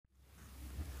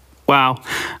Wow.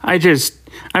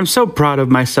 I'm so proud of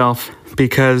myself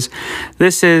because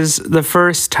this is the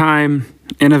first time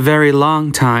in a very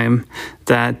long time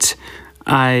that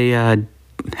I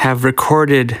have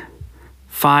recorded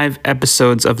 5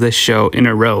 episodes of this show in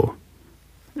a row.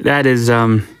 That is,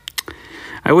 I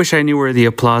wish I knew where the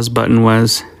applause button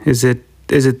was. Is it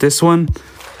this one?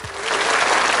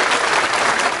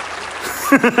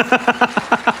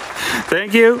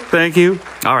 Thank you.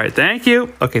 All right, thank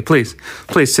you. Okay, please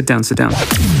sit down.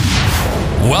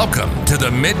 Welcome to the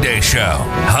Midday Show,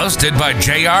 hosted by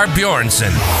J.R.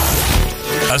 Bjornson,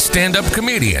 a stand-up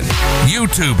comedian,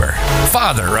 YouTuber,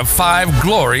 father of 5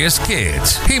 glorious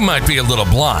kids. He might be a little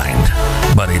blind,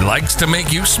 but he likes to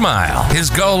make you smile. His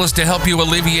goal is to help you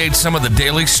alleviate some of the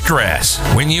daily stress.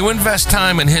 When you invest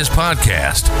time in his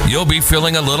podcast, you'll be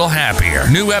feeling a little happier.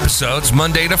 New episodes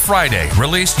Monday to Friday,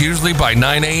 released usually by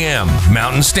 9 a.m.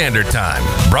 Mountain Standard Time,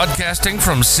 broadcasting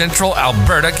from Central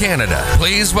Alberta, Canada.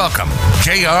 Please welcome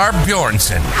J.R.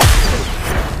 Bjornson.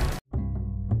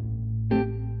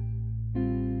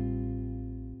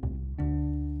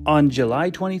 On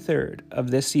July 23rd of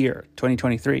this year,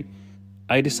 2023,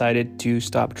 I decided to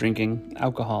stop drinking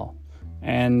alcohol.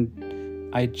 And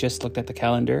I just looked at the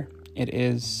calendar. It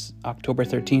is October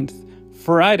 13th,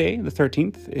 Friday the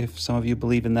 13th, if some of you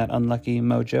believe in that unlucky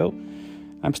mojo.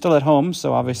 I'm still at home,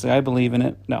 so obviously I believe in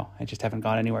it. No, I just haven't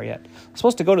gone anywhere yet. I'm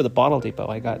supposed to go to the bottle depot.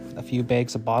 I got a few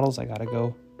bags of bottles I gotta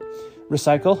go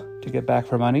recycle to get back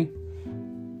for money.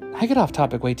 I get off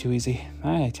topic way too easy.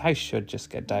 I should just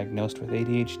get diagnosed with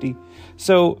ADHD.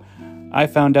 So I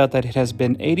found out that it has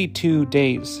been 82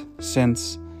 days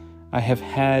since I have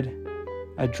had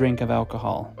a drink of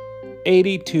alcohol.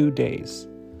 82 days.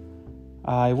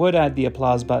 I would add the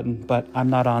applause button, but I'm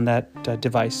not on that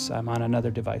device. I'm on another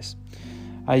device.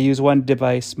 I use one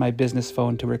device, my business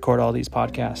phone, to record all these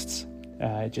podcasts.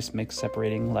 It just makes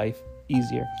separating life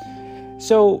easier.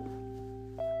 So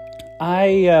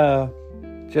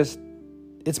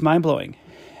it's mind-blowing.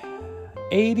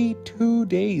 82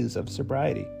 days of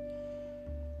sobriety.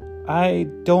 I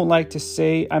don't like to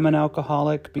say I'm an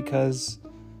alcoholic because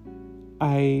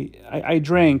I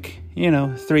drank,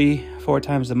 3-4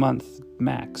 times a month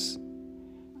max.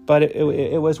 But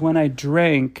it was when I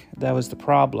drank that was the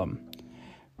problem,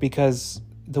 because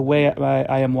the way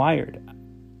I am wired,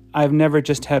 I've never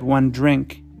just had one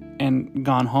drink and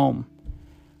gone home.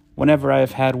 Whenever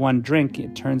I've had one drink,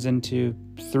 it turns into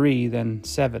 3, then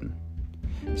 7.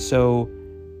 So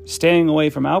staying away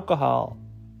from alcohol,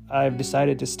 I've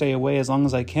decided to stay away as long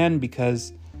as I can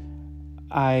because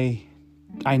I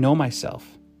know myself.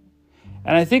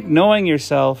 And I think knowing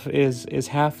yourself is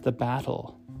half the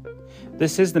battle.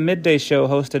 This is the Midday Show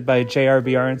hosted by J.R.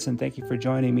 Bjornson. Thank you for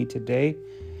joining me today.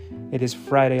 It is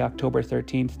Friday, October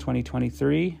 13th,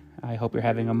 2023. I hope you're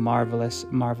having a marvelous,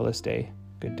 marvelous day.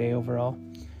 Good day overall.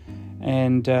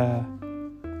 And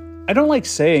I don't like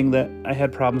saying that I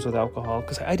had problems with alcohol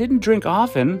because I didn't drink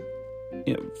often,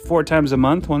 4 times a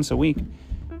month, once a week.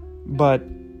 But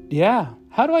yeah,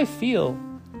 how do I feel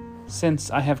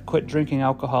since I have quit drinking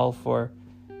alcohol for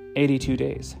 82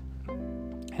 days?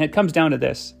 And it comes down to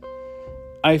this.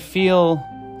 I feel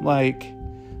like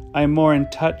I'm more in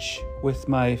touch with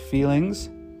my feelings.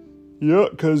 Yeah,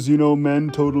 because, men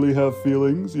totally have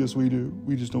feelings. Yes, we do.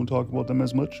 We just don't talk about them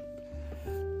as much.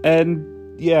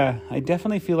 And yeah, I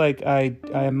definitely feel like I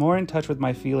am more in touch with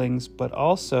my feelings, but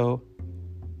also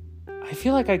I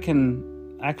feel like I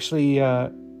can actually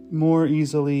more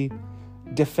easily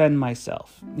defend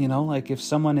myself. Like if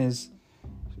someone is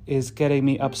getting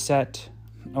me upset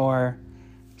or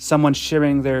someone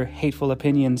sharing their hateful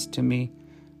opinions to me,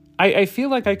 I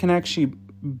feel like I can actually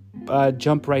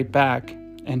jump right back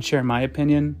and share my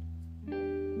opinion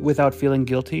without feeling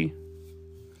guilty.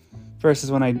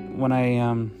 Versus when I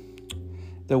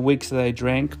the weeks that I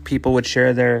drank, people would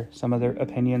share some of their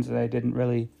opinions that I didn't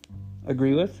really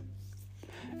agree with.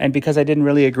 And because I didn't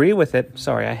really agree with it,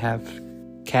 sorry, I have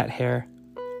cat hair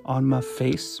on my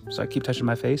face, so I keep touching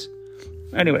my face.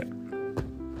 Anyway,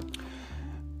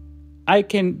 I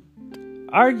can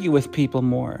argue with people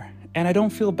more, and I don't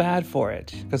feel bad for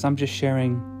it because I'm just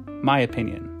sharing my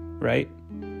opinion, right?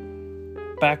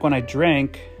 Back when I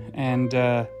drank, and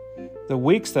the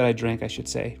weeks that I drank, I should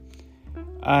say,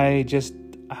 I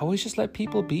always just let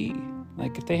people be.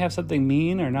 Like if they have something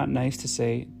mean or not nice to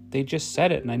say, they just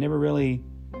said it, and I never really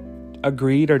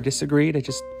agreed or disagreed. I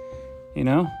just,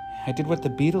 I did what the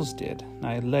Beatles did.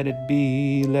 I let it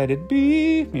be,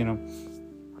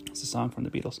 It's a song from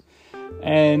the Beatles.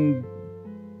 And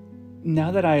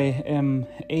now that I am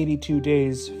 82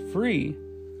 days free,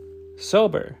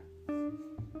 sober,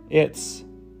 it's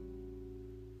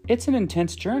an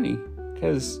intense journey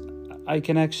because I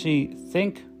can actually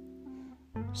think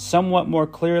somewhat more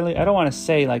clearly. I don't want to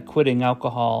say like quitting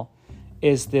alcohol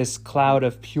is this cloud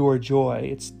of pure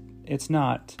joy. It's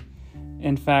not.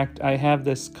 In fact, I have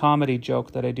this comedy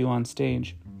joke that I do on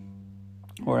stage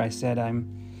where I said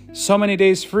I'm so many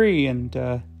days free and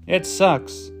it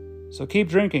sucks. So keep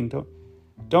drinking.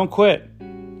 Don't quit.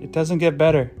 It doesn't get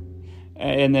better.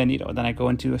 And then, then I go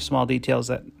into small details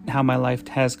that how my life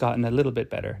has gotten a little bit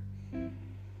better.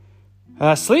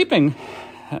 Sleeping.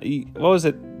 What was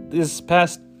it? This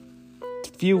past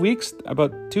few weeks,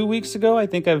 about 2 weeks ago, I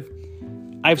think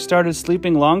I've started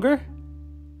sleeping longer.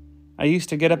 I used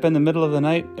to get up in the middle of the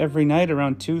night every night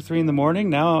around 2, 3 in the morning.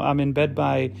 Now I'm in bed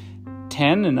by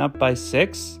 10 and up by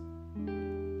 6.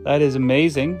 That is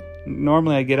amazing.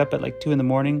 Normally I get up at like 2 in the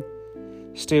morning,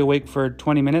 stay awake for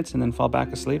 20 minutes and then fall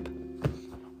back asleep.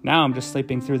 Now I'm just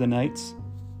sleeping through the nights.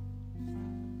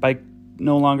 By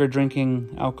no longer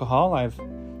drinking alcohol, I've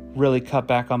really cut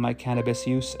back on my cannabis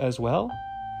use as well.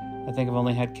 I think I've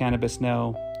only had cannabis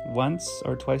now once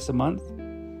or twice a month.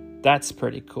 That's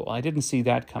pretty cool. I didn't see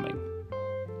that coming.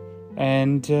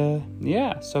 And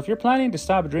so if you're planning to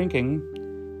stop drinking,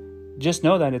 just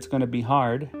know that it's going to be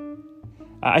hard.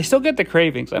 I still get the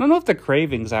cravings. I don't know if the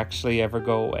cravings actually ever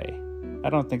go away. I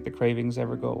don't think the cravings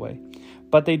ever go away.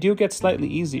 But they do get slightly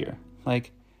easier.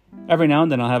 Like, every now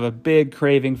and then I'll have a big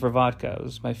craving for vodka. It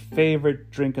was my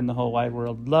favorite drink in the whole wide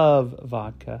world. Love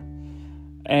vodka.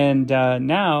 And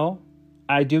now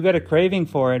I do get a craving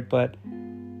for it, but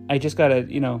I just got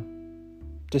to,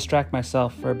 distract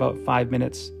myself for about 5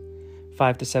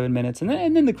 to 7 minutes, and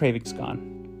then the craving's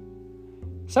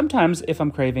gone. Sometimes if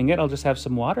I'm craving it, I'll just have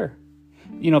some water.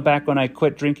 Back when I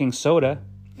quit drinking soda,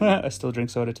 I still drink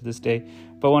soda to this day,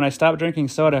 but when I stopped drinking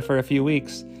soda for a few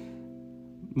weeks,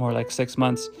 more like 6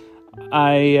 months,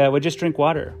 I would just drink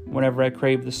water whenever I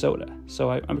craved the soda. So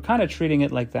I'm kind of treating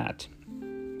it like that.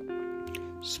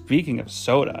 Speaking of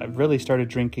soda, I've really started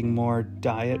drinking more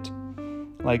diet,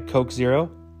 like Coke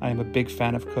Zero. I am a big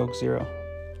fan of Coke Zero.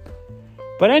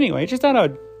 But anyway, just thought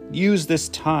I'd use this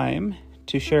time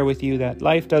to share with you that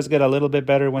life does get a little bit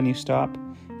better when you stop.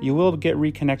 You will get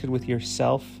reconnected with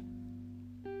yourself,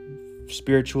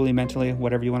 spiritually, mentally,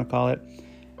 whatever you want to call it.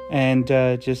 And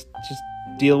just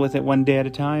deal with it one day at a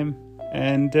time.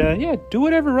 And do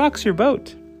whatever rocks your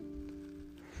boat.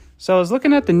 So I was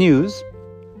looking at the news.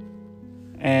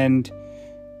 And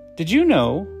did you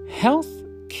know Health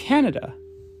Canada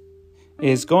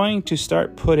is going to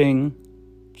start putting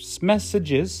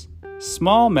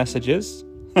small messages,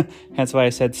 hence why I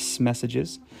said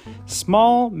messages,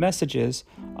 small messages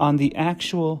on the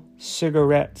actual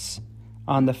cigarettes.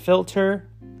 On the filter,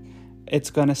 it's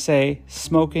going to say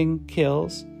smoking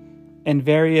kills and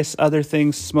various other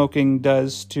things smoking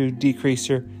does to decrease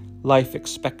your life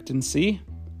expectancy.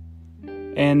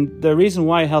 And the reason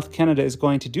why Health Canada is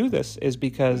going to do this is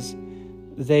because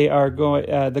they are going.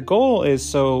 The goal is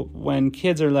so when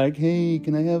kids are like, "Hey,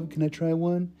 can I try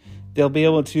one?" They'll be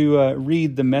able to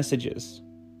read the messages,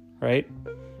 right?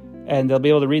 And they'll be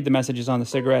able to read the messages on the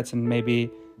cigarettes, and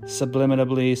maybe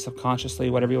subliminally, subconsciously,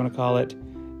 whatever you want to call it,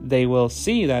 they will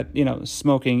see that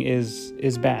smoking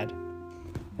is bad,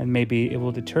 and maybe it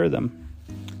will deter them.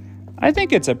 I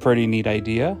think it's a pretty neat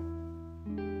idea.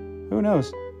 Who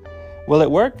knows? Will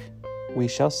it work? We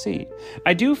shall see.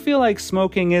 I do feel like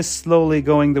smoking is slowly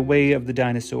going the way of the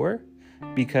dinosaur,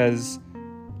 because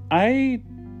I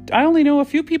only know a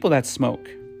few people that smoke.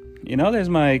 There's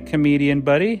my comedian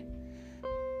buddy,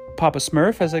 Papa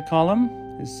Smurf, as I call him.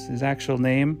 His actual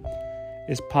name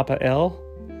is Papa L.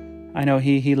 I know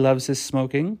he loves his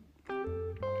smoking.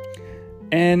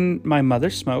 And my mother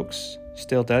smokes,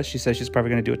 still does. She says she's probably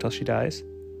going to do it till she dies.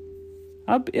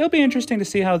 It'll be interesting to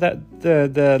see how that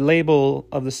the label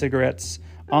of the cigarettes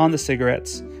on the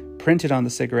cigarettes, printed on the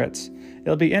cigarettes,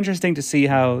 it'll be interesting to see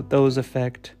how those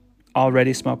affect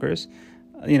already smokers,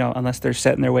 unless they're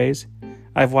set in their ways.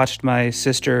 I've watched my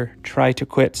sister try to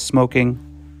quit smoking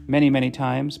many, many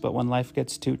times, but when life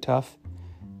gets too tough,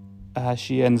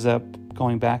 she ends up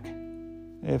going back.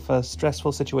 If a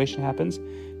stressful situation happens,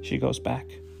 she goes back.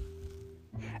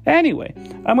 Anyway,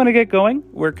 I'm going to get going.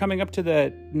 We're coming up to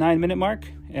the 9-minute mark,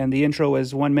 and the intro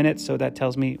is 1 minute, so that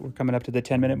tells me we're coming up to the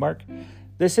 10-minute mark.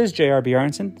 This is J.R.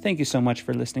 Bjornson. Thank you so much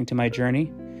for listening to my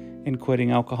journey in quitting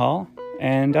alcohol.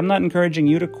 And I'm not encouraging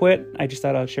you to quit. I just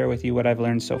thought I'd share with you what I've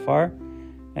learned so far.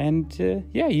 And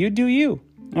you do you.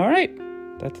 All right,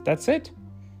 that's it.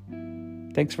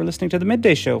 Thanks for listening to The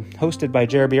Midday Show, hosted by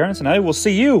J.R. Bjornson. I will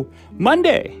see you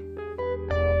Monday.